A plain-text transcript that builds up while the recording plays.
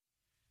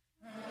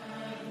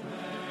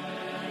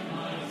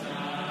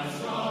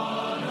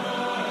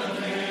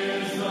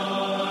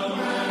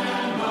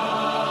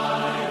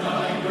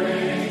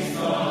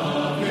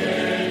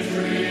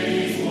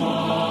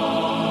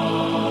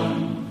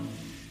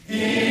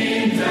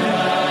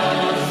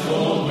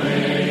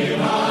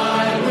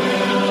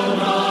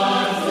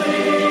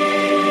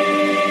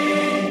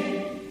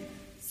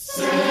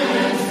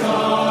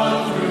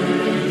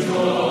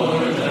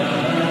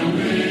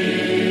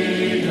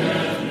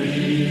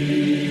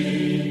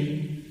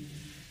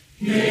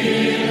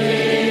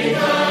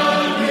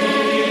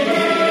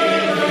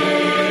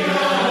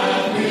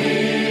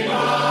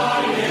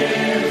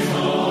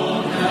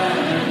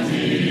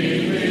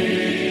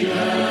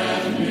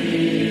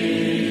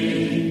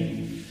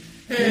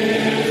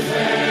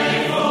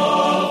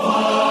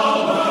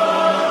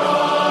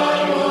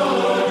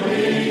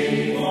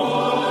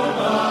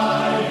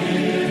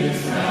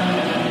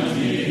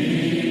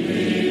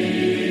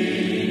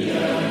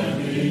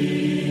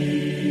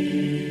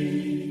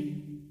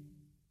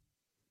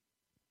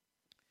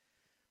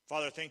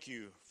Father, thank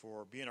you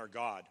for being our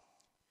God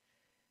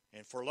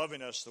and for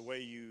loving us the way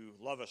you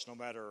love us no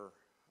matter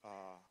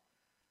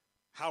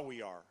how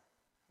we are.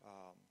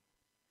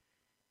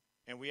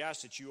 And we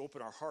ask that you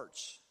open our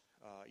hearts,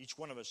 each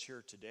one of us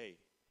here today,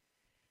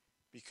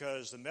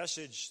 because the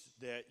message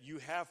that you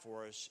have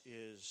for us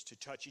is to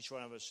touch each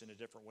one of us in a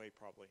different way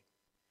probably.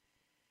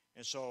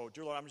 And so,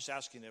 dear Lord, I'm just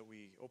asking that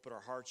we open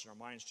our hearts and our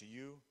minds to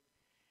you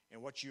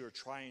and what you are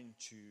trying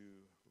to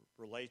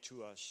relay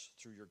to us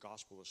through your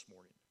gospel this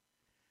morning.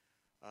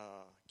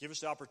 Give us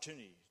the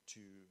opportunity to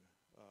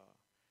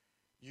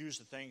use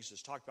the things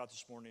that's talked about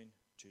this morning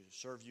to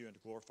serve you and to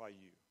glorify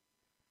you.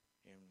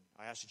 And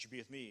I ask that you be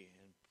with me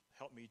and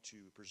help me to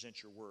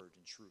present your word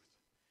in truth.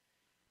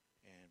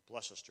 And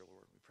bless us, dear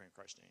Lord. We pray in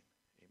Christ's name.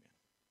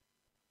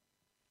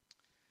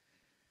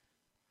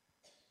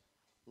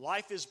 Amen.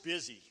 Life is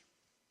busy.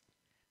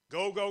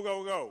 Go, go,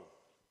 go, go.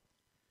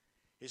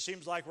 It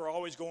seems like we're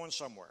always going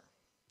somewhere.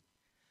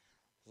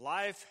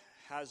 Life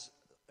has,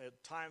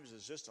 at times,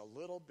 is just a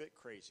little bit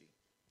crazy.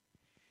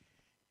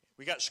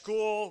 We got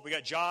school, we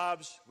got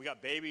jobs, we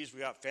got babies, we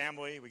got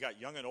family, we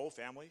got young and old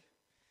family.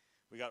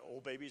 We got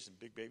old babies and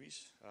big babies.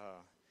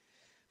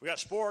 We got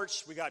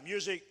sports, we got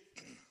music,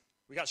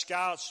 we got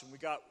scouts, and we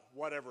got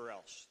whatever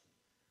else.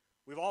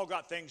 We've all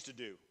got things to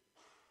do.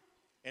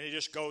 And it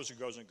just goes and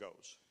goes and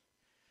goes.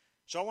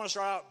 So I want to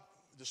start out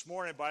this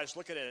morning by just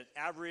looking at an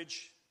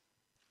average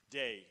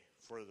day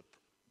for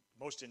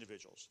most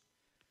individuals.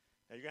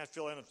 Now you're going to have to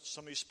fill in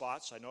some of these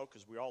spots, I know,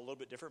 because we're all a little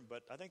bit different,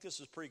 but I think this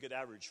is a pretty good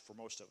average for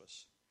most of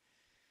us.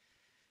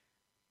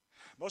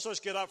 Most of us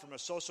get up from a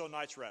so-so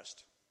night's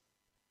rest.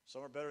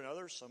 Some are better than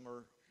others, some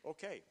are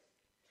okay.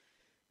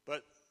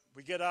 But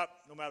we get up,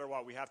 no matter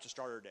what, we have to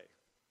start our day.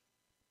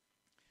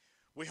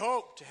 We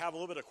hope to have a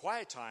little bit of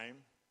quiet time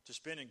to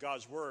spend in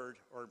God's Word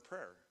or in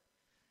prayer.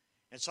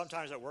 And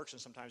sometimes that works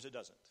and sometimes it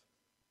doesn't.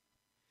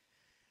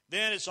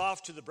 Then it's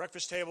off to the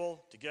breakfast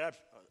table to get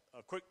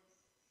a quick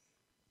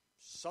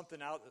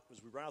something out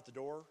as we run out the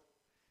door.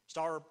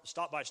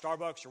 Stop by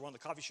Starbucks or one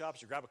of the coffee shops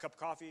to grab a cup of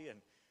coffee, and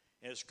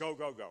it's go,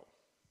 go, go.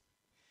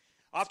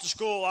 Off to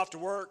school, off to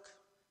work.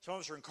 Some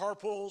of us are in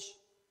carpools,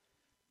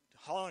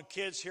 hauling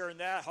kids here and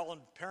that,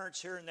 hauling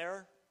parents here and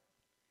there.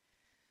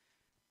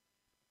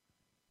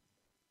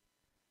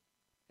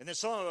 And then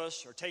some of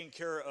us are taking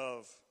care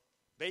of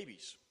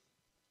babies.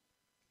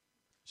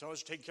 Some of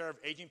us are taking care of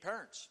aging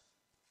parents.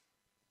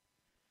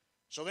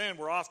 So then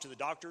we're off to the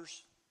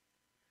doctors.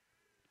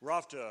 We're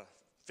off to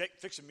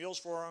fixing meals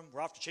for them.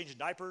 We're off to changing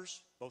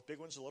diapers, both big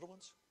ones and little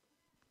ones.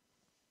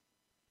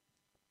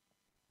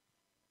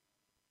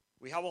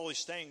 We have all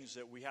these things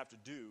that we have to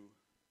do,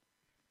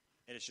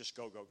 and it's just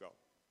go, go, go.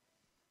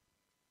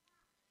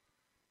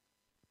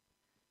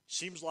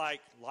 Seems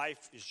like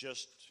life is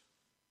just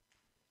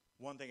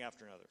one thing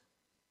after another.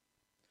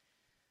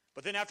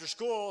 But then after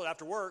school,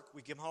 after work,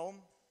 we come home,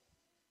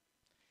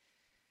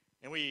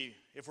 and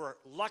if we're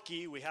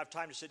lucky, we have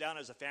time to sit down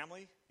as a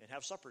family and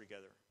have supper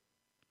together.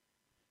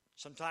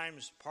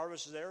 Sometimes part of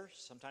us is there.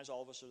 Sometimes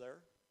all of us are there.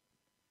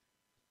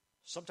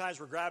 Sometimes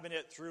we're grabbing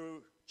it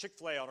through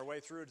Chick-fil-A on our way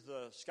through to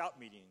the scout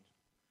meeting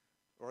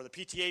or the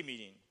PTA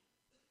meeting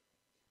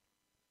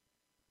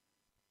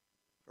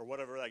or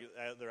whatever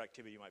other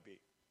activity might be.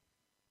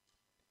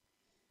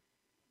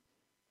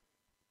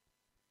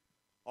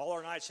 All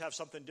our nights have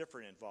something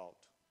different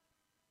involved.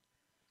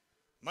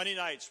 Monday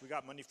nights, we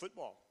got Monday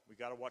football. We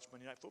got to watch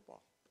Monday Night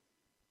Football.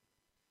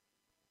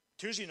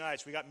 Tuesday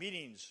nights, we got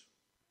meetings,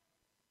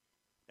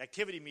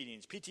 activity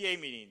meetings, PTA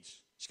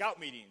meetings, scout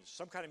meetings,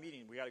 some kind of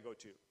meeting we got to go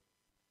to.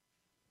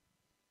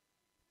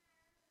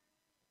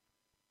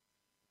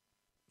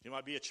 It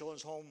might be a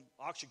children's home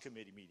auction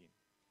committee meeting.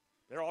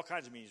 There are all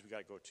kinds of meetings we got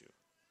to go to.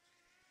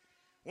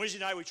 Wednesday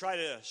night, we try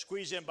to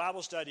squeeze in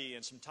Bible study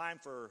and some time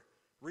for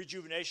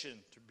rejuvenation,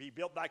 to be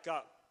built back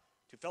up,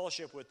 to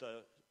fellowship with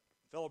the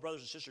fellow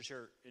brothers and sisters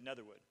here in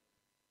Netherwood.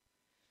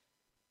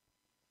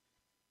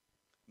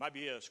 Might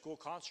be a school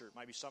concert,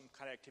 might be some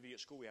kind of activity at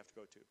school we have to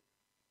go to.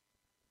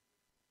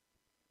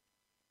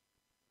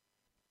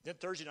 Then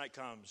Thursday night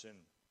comes, and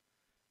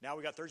now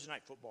we got Thursday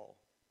night football.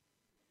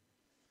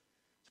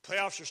 The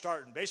playoffs are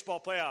starting, baseball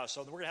playoffs,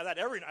 so we're going to have that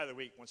every night of the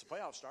week once the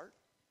playoffs start,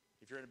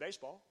 if you're into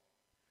baseball.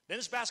 Then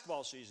it's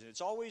basketball season.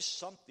 It's always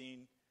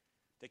something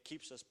that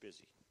keeps us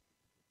busy.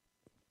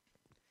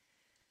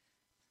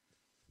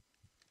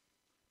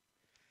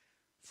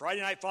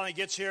 Friday night finally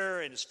gets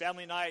here, and it's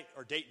family night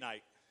or date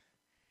night.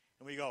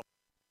 And we go,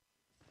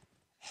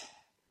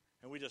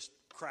 and we just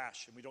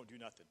crash, and we don't do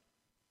nothing.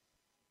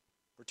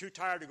 We're too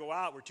tired to go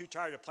out. We're too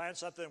tired to plan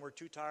something. We're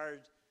too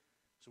tired,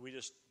 so we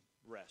just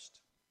rest.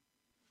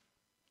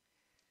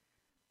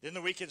 Then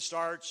the weekend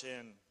starts,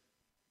 and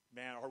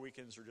man, our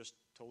weekends are just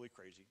totally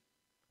crazy.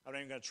 I'm not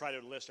even going to try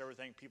to list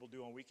everything people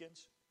do on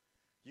weekends.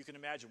 You can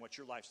imagine what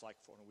your life's like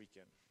on a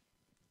weekend.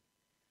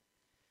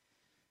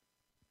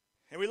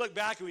 And we look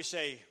back and we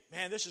say,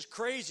 man, this is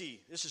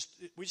crazy.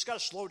 We just got to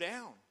slow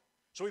down.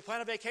 So we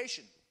plan a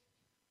vacation.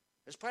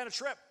 Let's plan a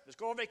trip. Let's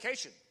go on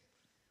vacation.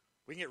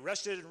 We can get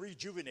rested and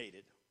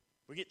rejuvenated.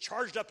 We get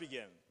charged up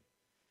again.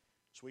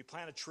 So we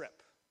plan a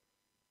trip.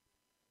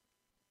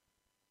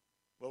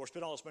 Well, we're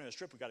spending all this money on this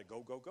trip. We got to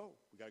go, go, go.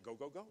 We got to go,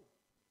 go, go.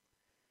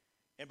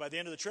 And by the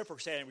end of the trip, we're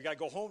saying we got to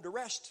go home to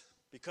rest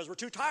because we're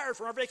too tired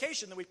from our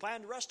vacation that we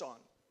planned to rest on.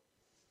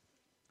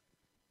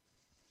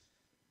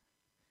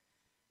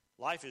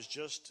 Life is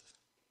just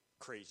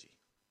crazy.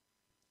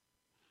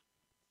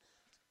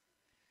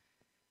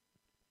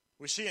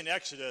 We see in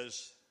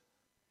Exodus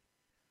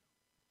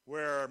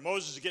where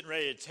Moses is getting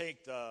ready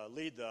to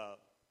lead the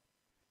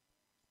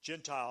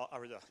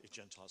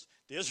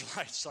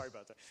Israelites, sorry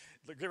about that.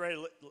 They're getting ready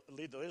to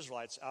lead the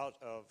Israelites out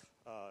of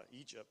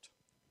Egypt.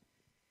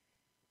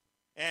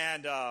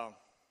 And they're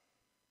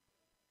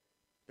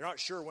not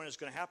sure when it's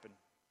going to happen.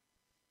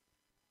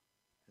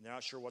 And they're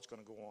not sure what's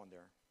going to go on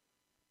there.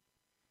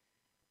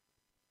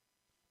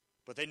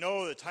 But they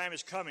know the time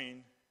is coming,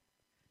 and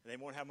they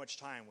won't have much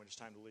time when it's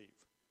time to leave.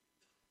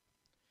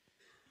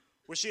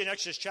 We see in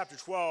Exodus chapter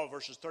 12,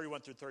 verses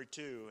 31 through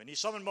 32, and he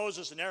summoned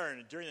Moses and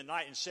Aaron during the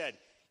night and said,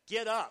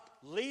 "Get up,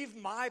 leave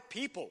my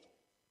people.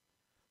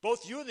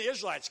 Both you and the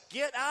Israelites,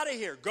 get out of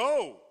here,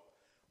 go.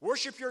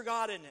 Worship your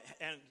God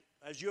and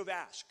as you have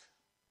asked.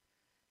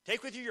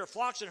 Take with you your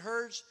flocks and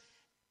herds,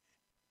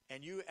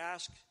 and you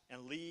ask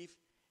and leave,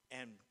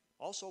 and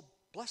also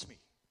bless me."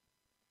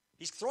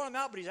 He's throwing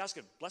them out, but he's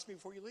asking, bless me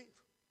before you leave.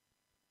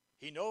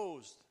 He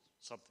knows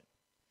something.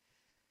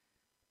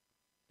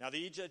 Now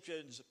the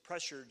Egyptians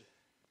pressured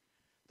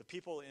the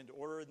people into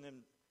ordering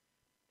them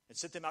and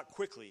sent them out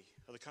quickly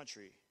of the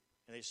country.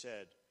 And they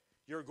said,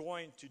 "You're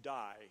going to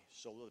die."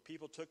 So the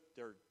people took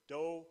their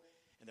dough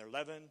and their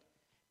leaven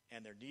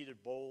and their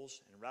kneaded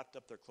bowls and wrapped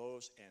up their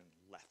clothes and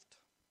left.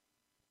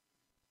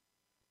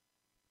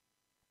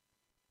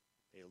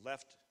 They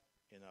left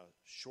in a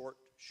short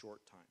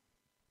time.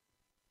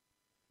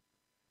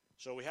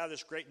 So we have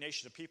this great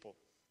nation of people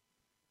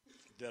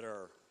that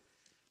are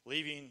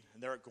leaving,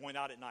 and they're going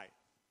out at night.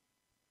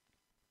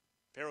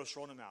 Pharaoh's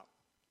thrown them out.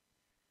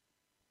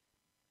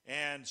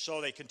 And so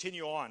they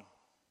continue on.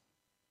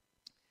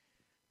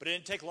 But it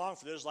didn't take long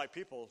for the Israelite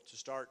people to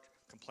start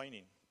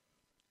complaining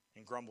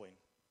and grumbling.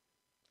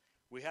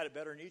 We had it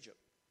better in Egypt.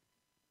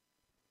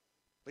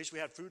 At least we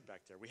had food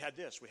back there. We had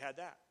this, we had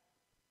that.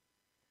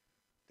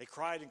 They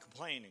cried and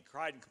complained and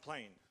cried and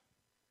complained.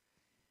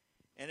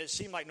 And it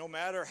seemed like no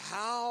matter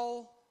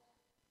how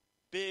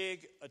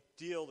big a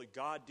deal that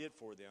God did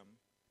for them,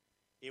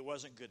 it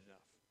wasn't good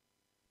enough.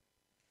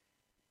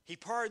 He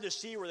parted the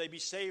sea where they'd be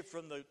saved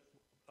from the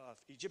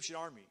Egyptian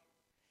army.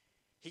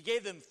 He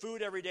gave them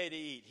food every day to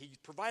eat. He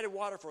provided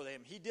water for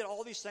them. He did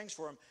all these things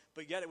for them,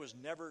 but yet it was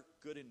never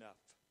good enough.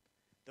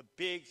 The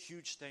big,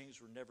 huge things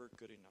were never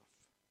good enough.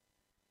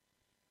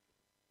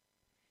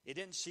 It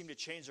didn't seem to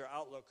change their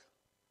outlook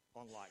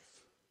on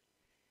life.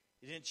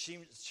 It didn't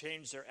seem to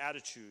change their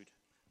attitude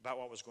about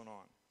what was going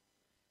on.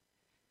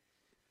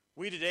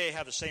 We today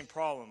have the same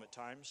problem at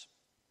times.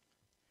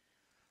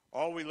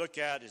 All we look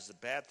at is the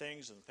bad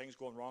things and the things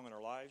going wrong in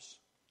our lives.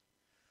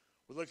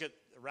 We look at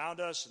around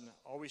us and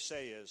all we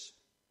say is,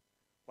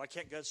 why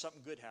can't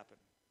something good happen?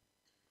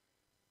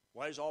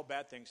 Why does all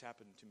bad things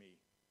happen to me?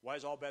 Why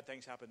does all bad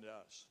things happen to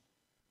us?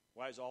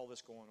 Why is all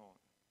this going on?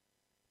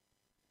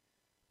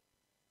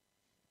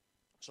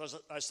 So as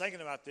I was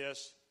thinking about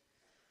this,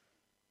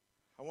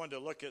 I wanted to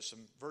look at some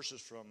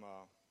verses from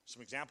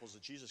some examples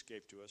that Jesus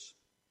gave to us.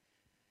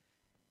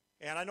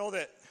 And I know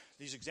that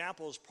these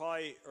examples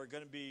probably are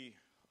going to be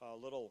a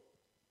little,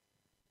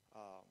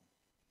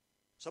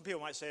 some people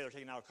might say they're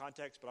taken out of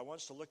context, but I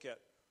want us to look at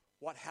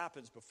what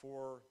happens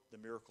before the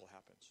miracle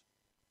happens.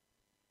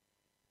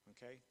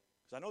 Okay?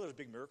 Because I know there's a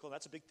big miracle, and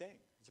that's a big thing.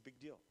 It's a big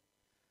deal.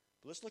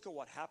 But let's look at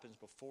what happens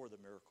before the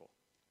miracle.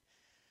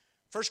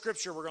 First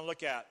scripture we're going to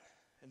look at,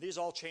 and these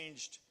all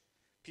changed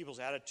people's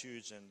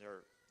attitudes and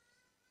their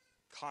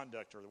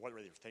conduct, or what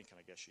were they thinking,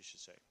 I guess you should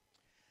say.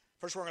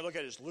 First one we're going to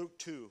look at is Luke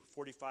 2,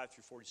 45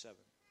 through 47.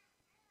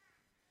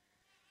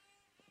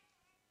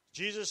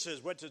 Jesus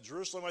went to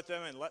Jerusalem with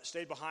them and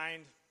stayed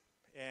behind,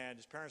 and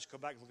his parents come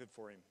back looking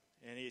for him.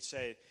 And he'd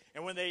say,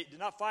 and when they did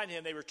not find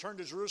him, they returned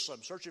to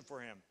Jerusalem searching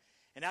for him.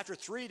 And after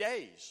 3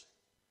 days,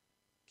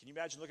 can you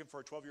imagine looking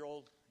for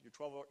your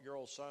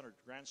 12-year-old son or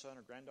grandson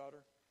or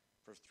granddaughter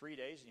for 3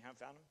 days and you haven't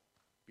found him?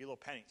 It'd be a little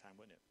panic time,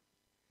 wouldn't it?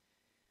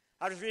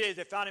 After 3 days,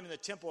 they found him in the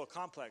temple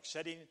complex,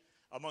 sitting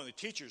among the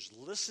teachers,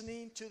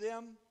 listening to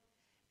them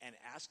and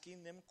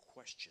asking them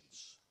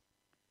questions.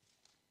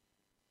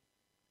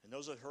 And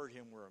those that heard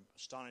him were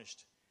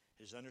astonished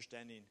at his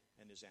understanding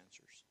and his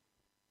answers.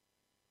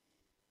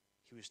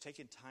 He was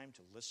taking time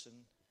to listen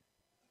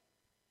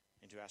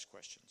and to ask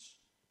questions.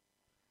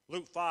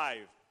 Luke 5,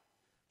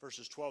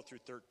 verses 12 through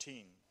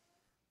 13.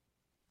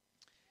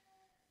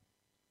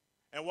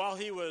 And while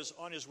he was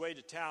on his way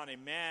to town, a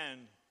man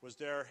was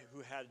there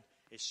who had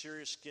a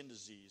serious skin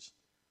disease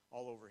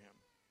all over him.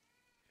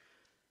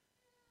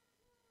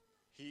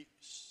 He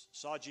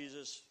saw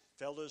Jesus,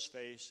 fell to his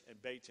face,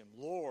 and begged him,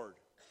 "Lord,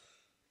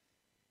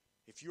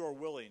 if you are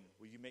willing,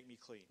 will you make me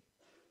clean?"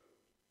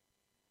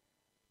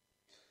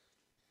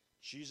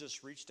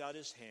 Jesus reached out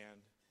his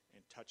hand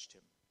and touched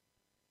him.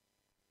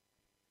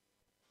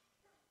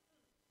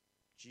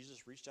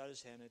 Jesus reached out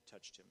his hand and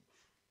touched him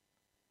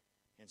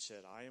and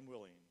said, I am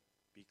willing,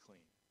 be clean.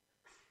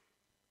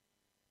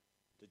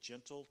 The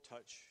gentle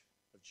touch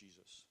of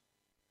Jesus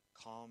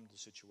calmed the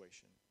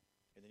situation,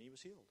 and then he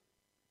was healed.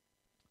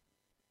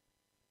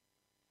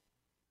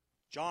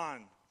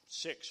 John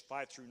 6,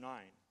 5 through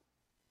 9.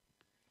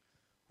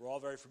 We're all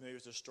very familiar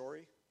with this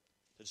story.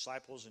 The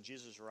disciples and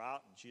Jesus are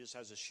out, and Jesus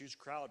has this huge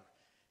crowd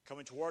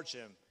coming towards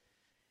him.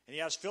 And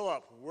he asks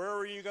Philip, where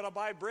are you going to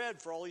buy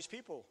bread for all these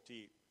people to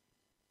eat?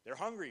 They're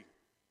hungry.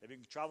 They've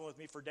been traveling with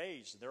me for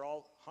days. They're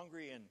all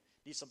hungry and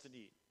need something to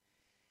eat.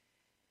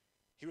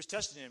 He was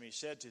testing him. He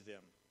said to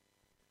them,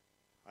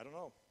 I don't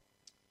know.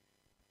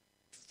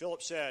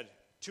 Philip said,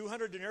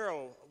 200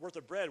 denarii worth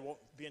of bread won't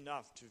be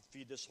enough to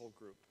feed this whole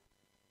group.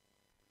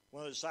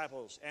 One of the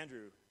disciples,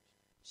 Andrew,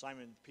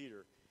 Simon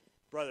Peter,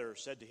 brother,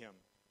 said to him,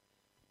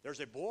 there's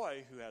a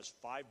boy who has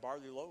 5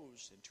 barley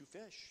loaves and 2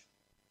 fish.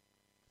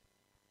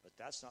 But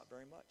that's not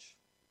very much.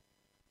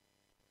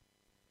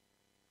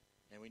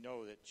 And we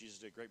know that Jesus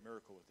did a great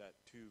miracle with that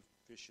 2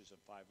 fishes and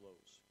 5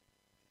 loaves.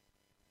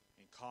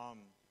 And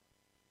calmed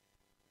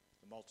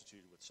the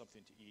multitude with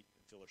something to eat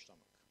and fill their stomach.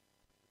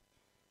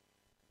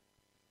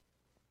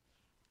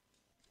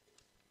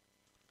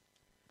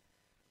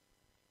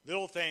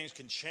 Little things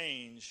can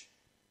change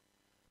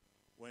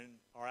when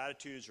our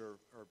attitudes are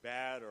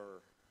bad,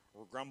 or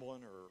we're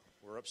grumbling, or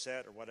we're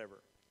upset, or whatever.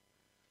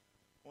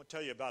 I want to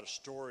tell you about a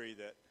story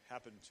that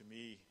happened to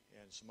me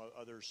and some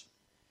others.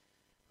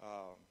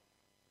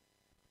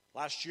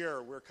 Last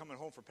year, we were coming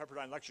home from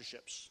Pepperdine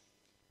lectureships,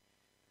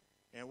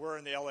 and we're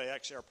in the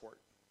LAX airport.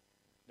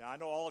 Now, I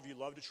know all of you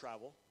love to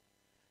travel.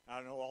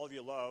 I know all of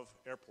you love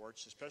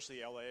airports,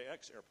 especially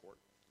LAX airport,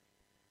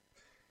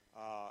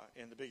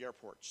 and the big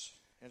airports.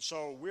 And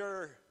so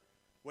we're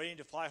waiting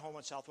to fly home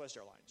on Southwest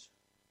Airlines.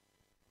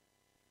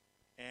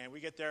 And we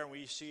get there and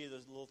we see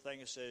this little thing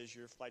that says,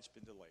 your flight's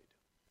been delayed.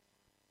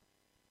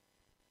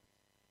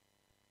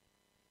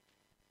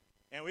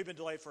 And we've been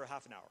delayed for a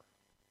half an hour.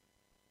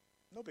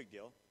 No big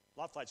deal. A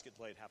lot of flights get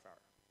delayed half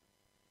hour.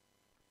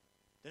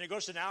 Then it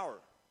goes to an hour.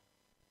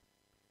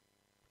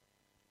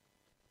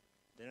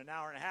 Then an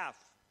hour and a half.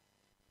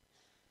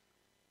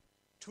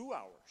 2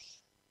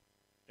 hours.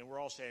 And we're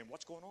all saying,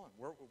 what's going on?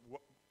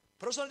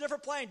 Put us on a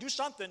different plane. Do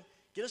something.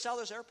 Get us out of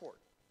this airport.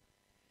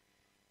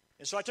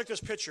 And so I took this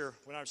picture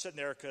when I was sitting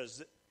there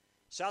because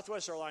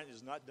Southwest Airlines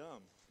is not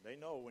dumb. They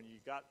know when you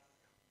got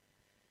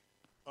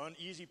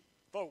uneasy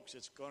folks,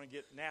 it's going to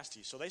get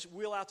nasty. So they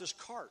wheel out this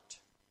cart.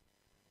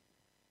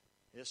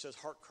 It says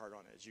Heart Cart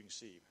on it, as you can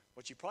see.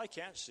 What you probably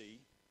can't see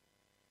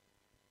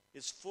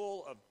is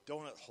full of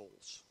donut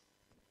holes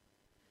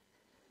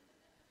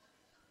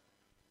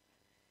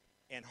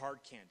and hard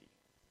candy.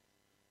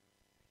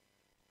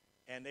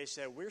 And they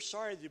said, we're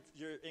sorry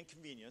your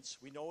inconvenience.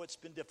 We know it's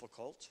been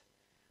difficult.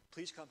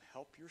 Please come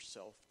help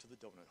yourself to the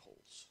donut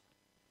holes.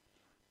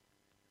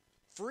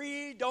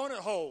 Free donut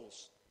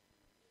holes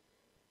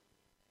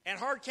and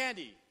hard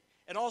candy.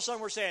 And all of a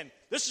sudden we're saying,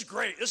 this is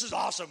great. This is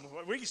awesome.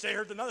 We can stay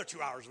here for another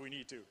 2 hours if we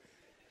need to.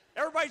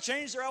 Everybody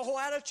changed their whole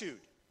attitude.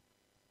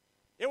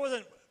 It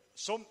wasn't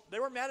so they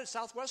weren't mad at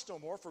Southwest no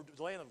more for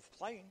delaying the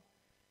plane.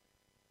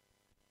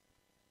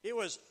 It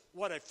was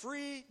what a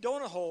free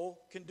donut hole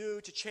can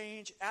do to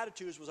change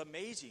attitudes was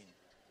amazing.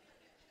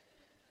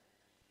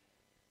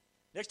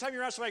 Next time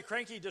you're around somebody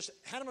cranky, just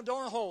hand them a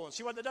donut hole and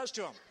see what that does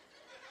to them.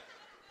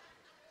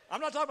 I'm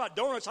not talking about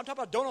donuts. I'm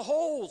talking about donut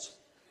holes.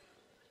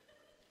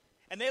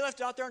 And they left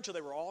it out there until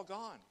they were all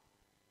gone.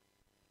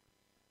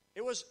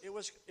 It was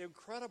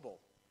incredible.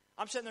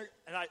 I'm sitting there,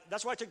 and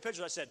that's why I took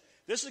pictures. I said,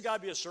 this has got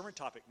to be a sermon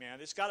topic, man.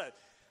 It's got to,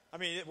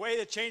 the way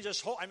that changed this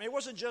whole, it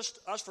wasn't just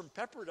us from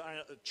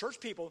Pepperdine, church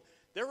people.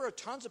 There were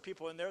tons of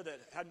people in there that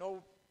had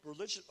no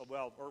religion, or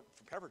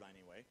from Pepperdine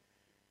anyway.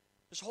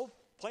 This whole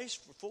place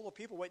full of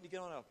people waiting to get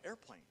on an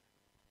airplane.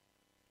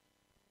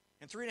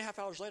 And 3.5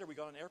 hours later, we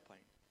got on an airplane.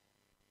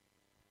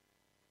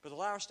 For the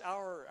last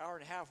hour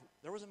and a half,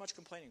 there wasn't much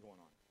complaining going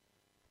on.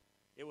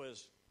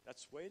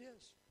 That's the way it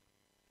is.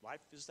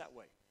 Life is that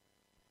way.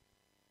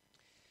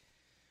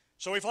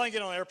 So we finally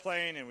get on an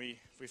airplane and we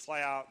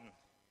fly out, and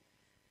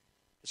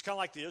it's kind of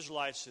like the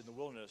Israelites in the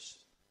wilderness.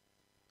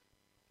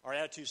 Our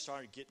attitudes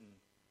started getting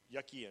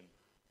yucky and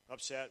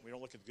upset. We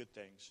don't look at the good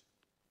things.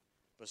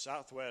 But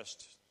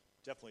Southwest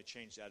definitely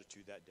changed the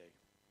attitude that day.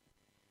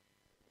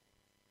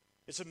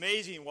 It's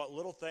amazing what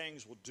little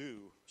things will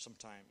do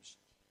sometimes.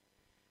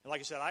 And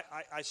like I said,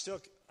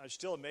 I'm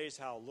still amazed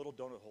how little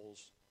donut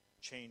holes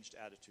changed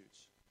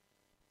attitudes.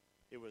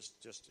 It was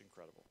just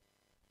incredible.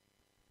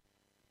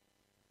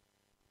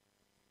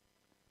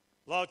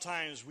 A lot of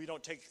times we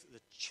don't take the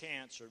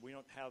chance, or we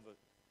don't have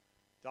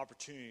the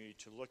opportunity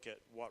to look at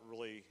what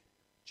really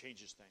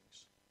changes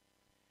things.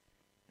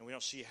 And we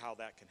don't see how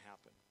that can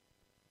happen.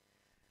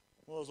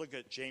 Well, let's look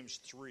at James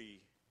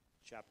 3,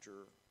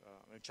 chapter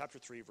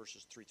 3,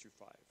 verses 3 through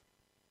 5.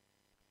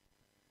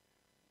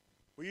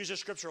 We use this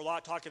scripture a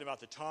lot talking about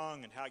the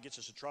tongue and how it gets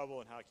us in trouble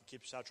and how it can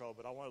keep us out of trouble,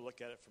 but I want to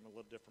look at it from a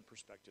little different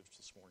perspective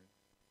this morning.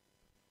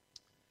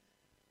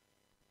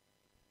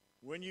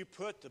 When you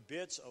put the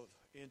bits of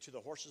into the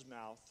horse's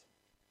mouth,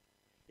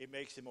 it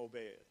makes him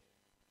obey it.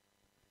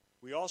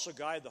 We also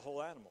guide the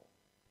whole animal.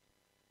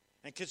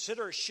 And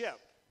consider a ship,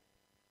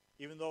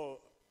 even though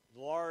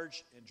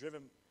large and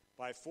driven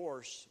by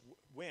force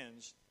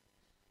winds,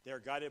 they are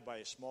guided by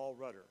a small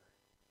rudder.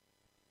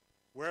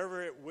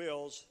 Wherever it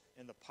wills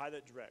and the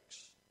pilot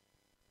directs,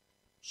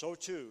 so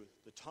too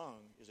the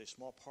tongue is a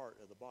small part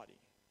of the body.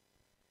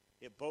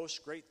 It boasts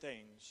great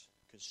things.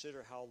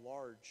 Consider how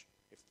large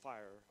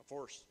a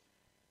force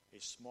a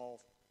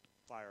small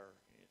fire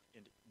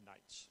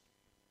ignites.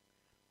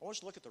 I want us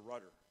to look at the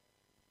rudder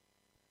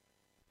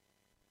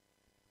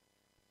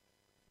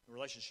in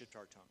relationship to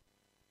our tongue.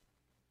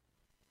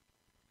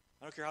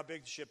 I don't care how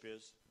big the ship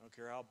is. I don't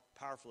care how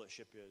powerful that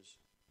ship is.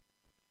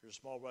 There's a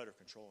small rudder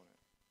controlling it.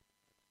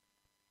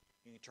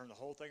 You can turn the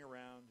whole thing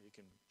around. You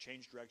can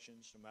change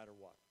directions no matter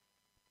what.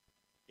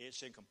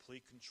 It's in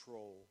complete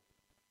control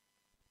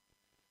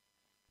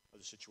of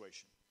the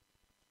situation.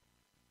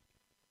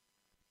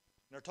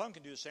 And our tongue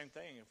can do the same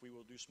thing if we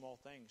will do small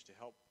things to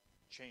help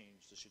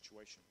change the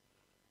situation.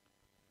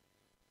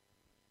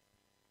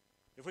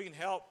 If we can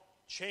help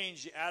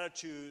change the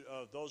attitude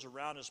of those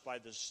around us by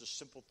the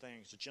simple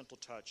things, the gentle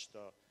touch,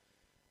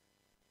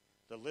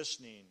 the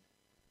listening,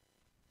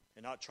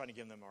 and not trying to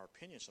give them our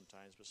opinion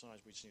sometimes, but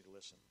sometimes we just need to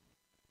listen.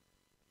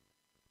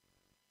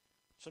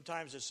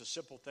 Sometimes it's a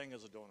simple thing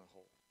as a donut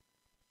hole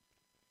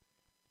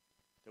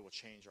that will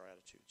change our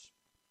attitudes.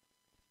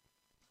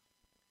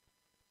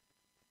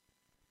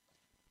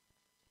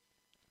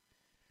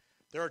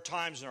 There are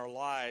times in our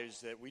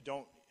lives that we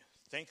don't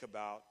think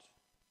about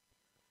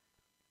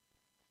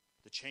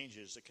the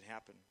changes that can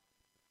happen.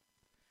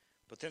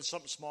 But then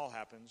something small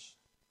happens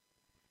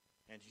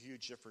and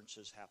huge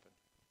differences happen.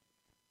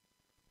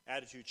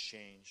 Attitudes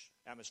change,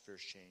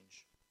 atmospheres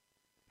change,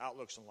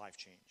 outlooks on life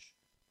change.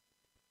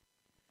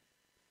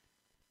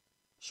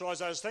 So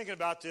as I was thinking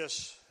about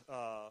this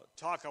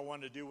talk I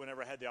wanted to do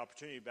whenever I had the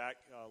opportunity back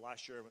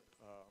last year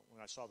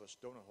when I saw this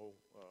donut hole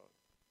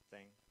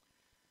thing.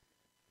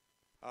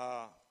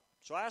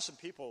 So I asked some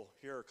people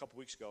here a couple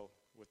weeks ago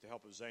with the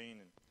help of Zane,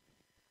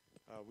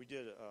 and we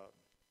did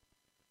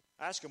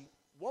ask them,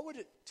 what would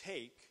it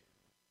take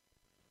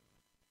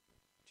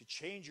to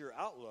change your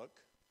outlook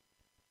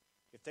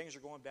if things are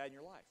going bad in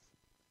your life?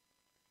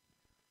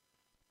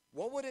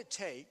 What would it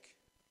take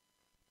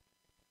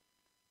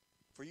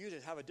for you to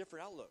have a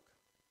different outlook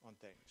on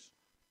things?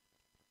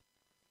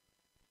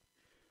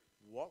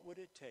 What would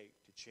it take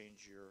to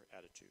change your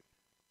attitude?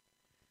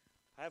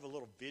 I have a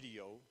little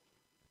video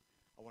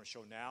I want to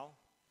show now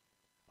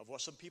of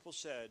what some people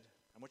said.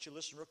 I want you to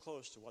listen real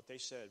close to what they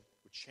said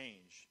would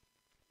change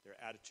their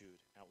attitude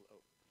and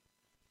outlook.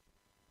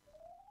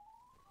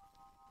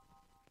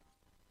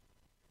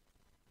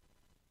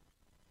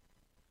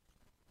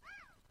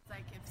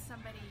 Like if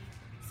somebody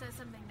says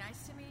something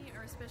nice to me,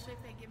 or especially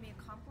if they give me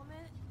a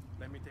compliment.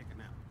 Let me take a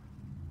nap.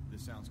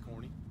 This sounds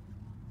corny,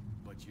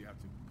 but you have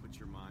to put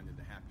your mind in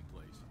the happy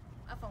place.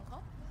 A phone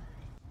call.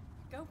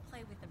 Go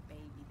play with a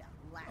baby that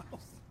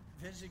laughs.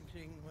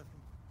 Visiting with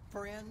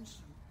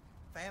friends,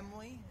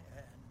 family,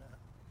 and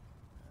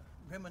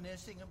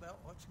reminiscing about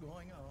what's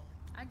going on.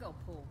 I go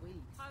pull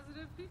weeds.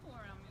 Positive people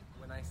around me.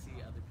 When I see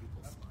other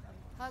people smile.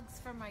 Hugs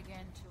from my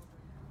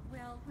grandchildren.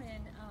 Well,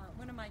 when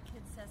one of my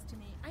kids says to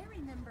me, I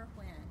remember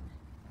when.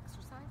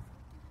 Exercise.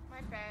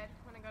 My bed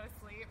when I go to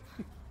sleep.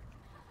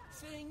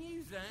 Seeing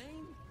you,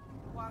 Zane.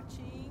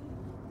 Watching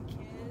the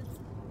kids,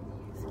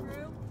 youth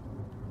group,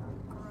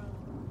 grow.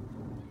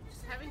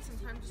 Just having some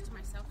time just to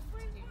myself to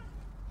do.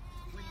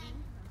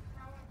 Reading.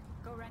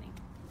 Go running.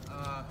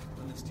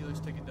 When the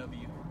Steelers take a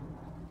W.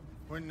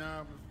 When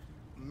I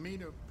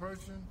meet a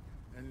person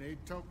and they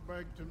talk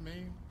back to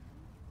me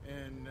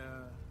and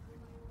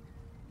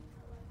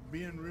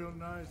being real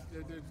nice,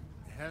 that is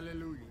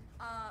hallelujah.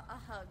 A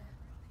hug.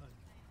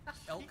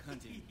 Elk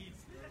hunting.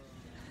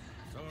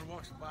 Someone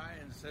walks by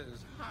and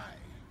says, hi.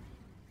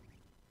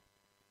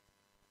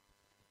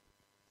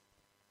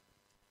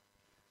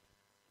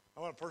 I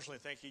want to personally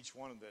thank each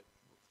one that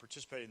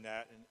participated in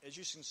that. And as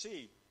you can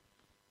see,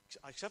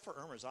 except for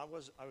Irma's, I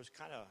was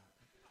kind of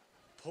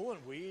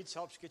pulling weeds,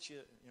 helps get you,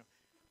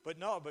 But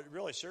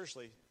really,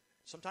 seriously,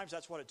 sometimes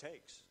that's what it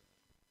takes.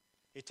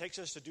 It takes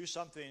us to do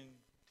something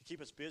to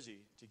keep us busy,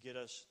 to get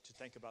us to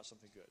think about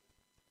something good.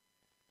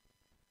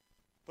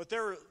 But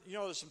there's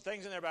some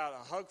things in there about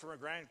a hug from a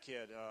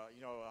grandkid,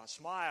 a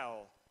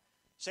smile,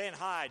 saying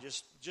hi,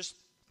 just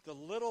the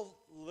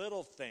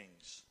little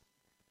things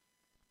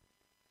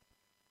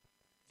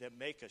that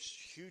make a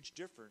huge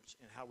difference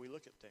in how we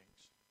look at things.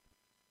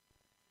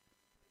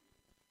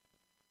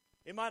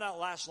 It might not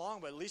last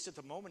long, but at least at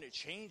the moment it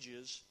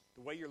changes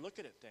the way you're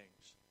looking at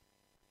things.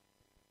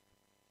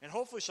 And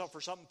hopefully for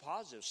something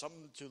positive,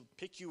 something to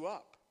pick you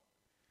up.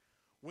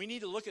 We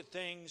need to look at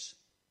things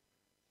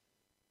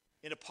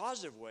in a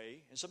positive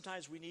way, and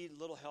sometimes we need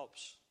little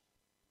helps.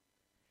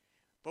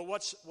 But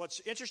what's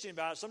interesting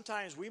about it,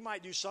 sometimes we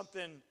might do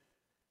something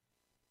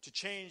to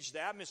change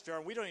the atmosphere,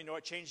 and we don't even know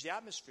it changed the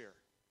atmosphere.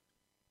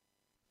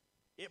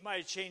 It might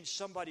have changed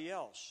somebody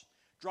else.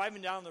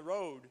 Driving down the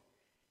road,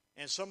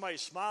 and somebody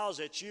smiles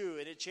at you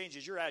and it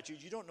changes your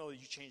attitude, you don't know that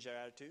you changed that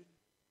attitude.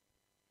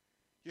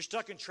 You're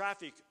stuck in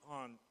traffic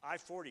on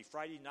I-40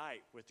 Friday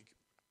night with the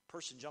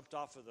person jumped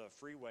off of the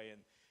freeway and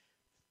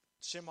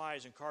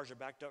semis and cars are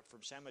backed up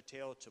from San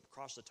Mateo to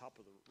across the top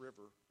of the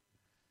river.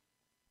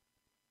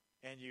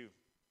 And you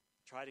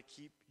try to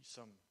keep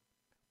some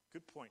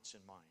good points in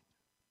mind.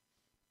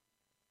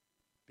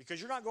 Because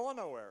you're not going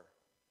nowhere.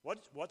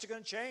 What's it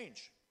going to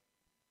change?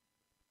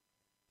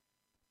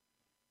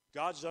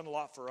 God's done a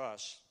lot for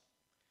us,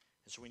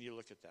 and so we need to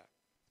look at that.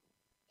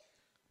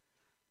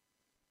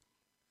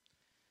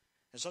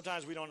 And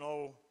sometimes we don't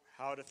know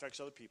how it affects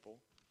other people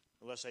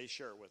unless they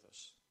share it with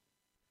us.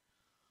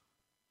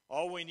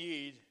 All we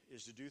need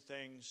is to do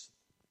things,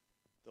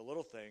 the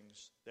little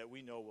things that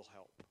we know will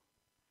help.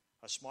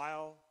 A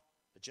smile,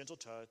 a gentle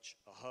touch,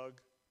 a hug,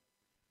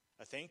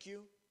 a thank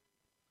you,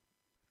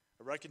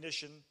 a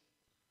recognition.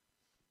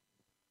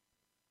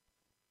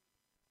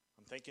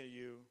 I'm thinking of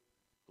you.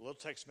 A little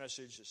text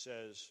message that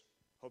says,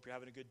 hope you're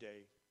having a good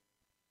day.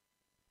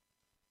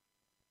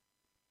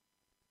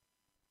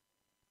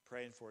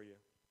 Praying for you.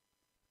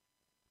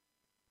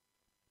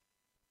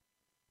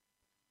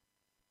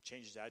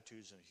 Changes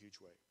attitudes in a huge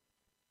way.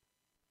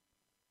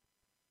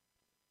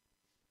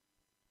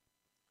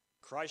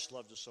 Christ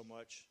loved us so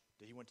much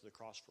that he went to the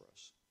cross for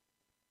us.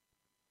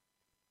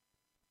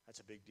 That's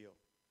a big deal.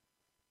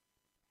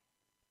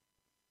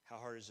 How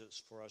hard is it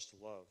for us to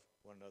love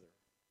one another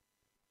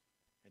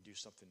and do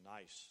something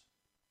nice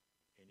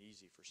and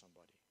easy for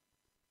somebody?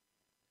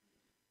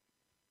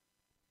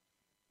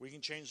 We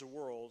can change the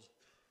world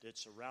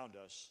that's around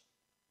us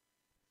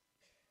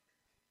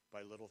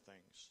by little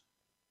things.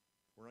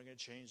 We're not going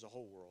to change the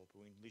whole world,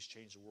 but we can at least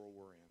change the world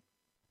we're in.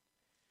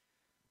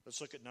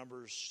 Let's look at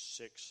Numbers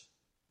 6.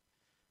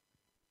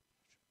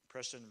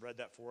 Preston read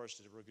that for us,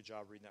 did a really good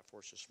job reading that for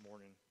us this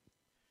morning,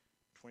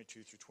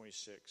 22 through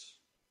 26.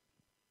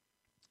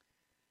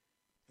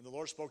 And the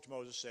Lord spoke to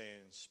Moses,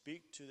 saying,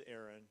 speak to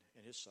Aaron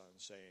and his sons,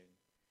 saying,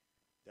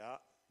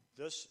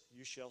 thus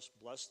you shall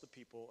bless the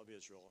people of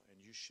Israel,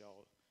 and you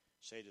shall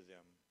say to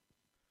them,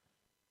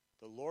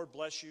 the Lord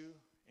bless you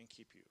and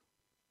keep you.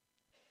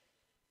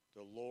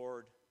 The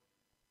Lord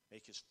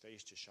make his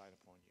face to shine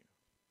upon you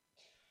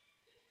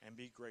and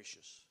be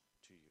gracious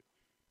to you.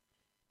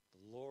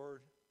 The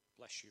Lord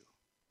bless you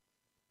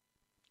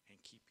and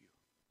keep you.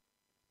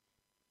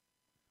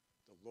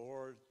 The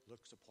Lord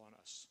looks upon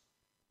us,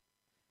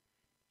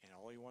 and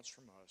all he wants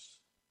from us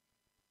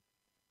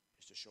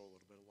is to show a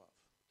little bit of love,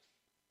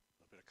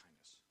 a little bit of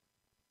kindness.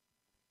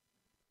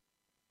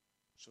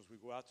 So as we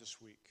go out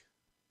this week,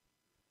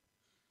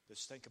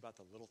 let's think about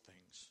the little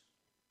things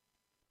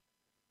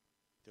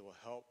that will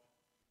help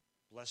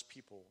bless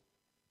people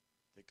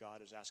that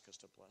God has asked us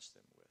to bless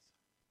them with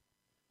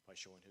by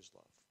showing his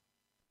love.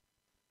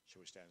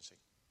 Shall we stand and sing?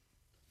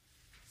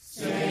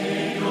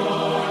 Savior,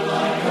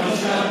 like a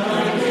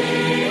shepherd,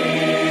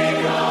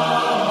 lead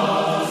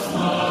us,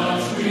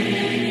 much we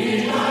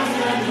thy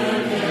tender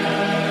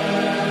care.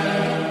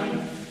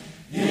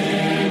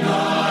 In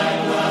thy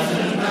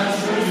blessed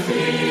Master's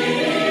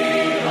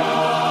feet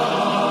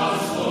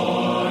us,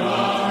 for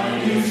our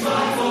new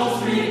cycles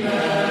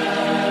prepare.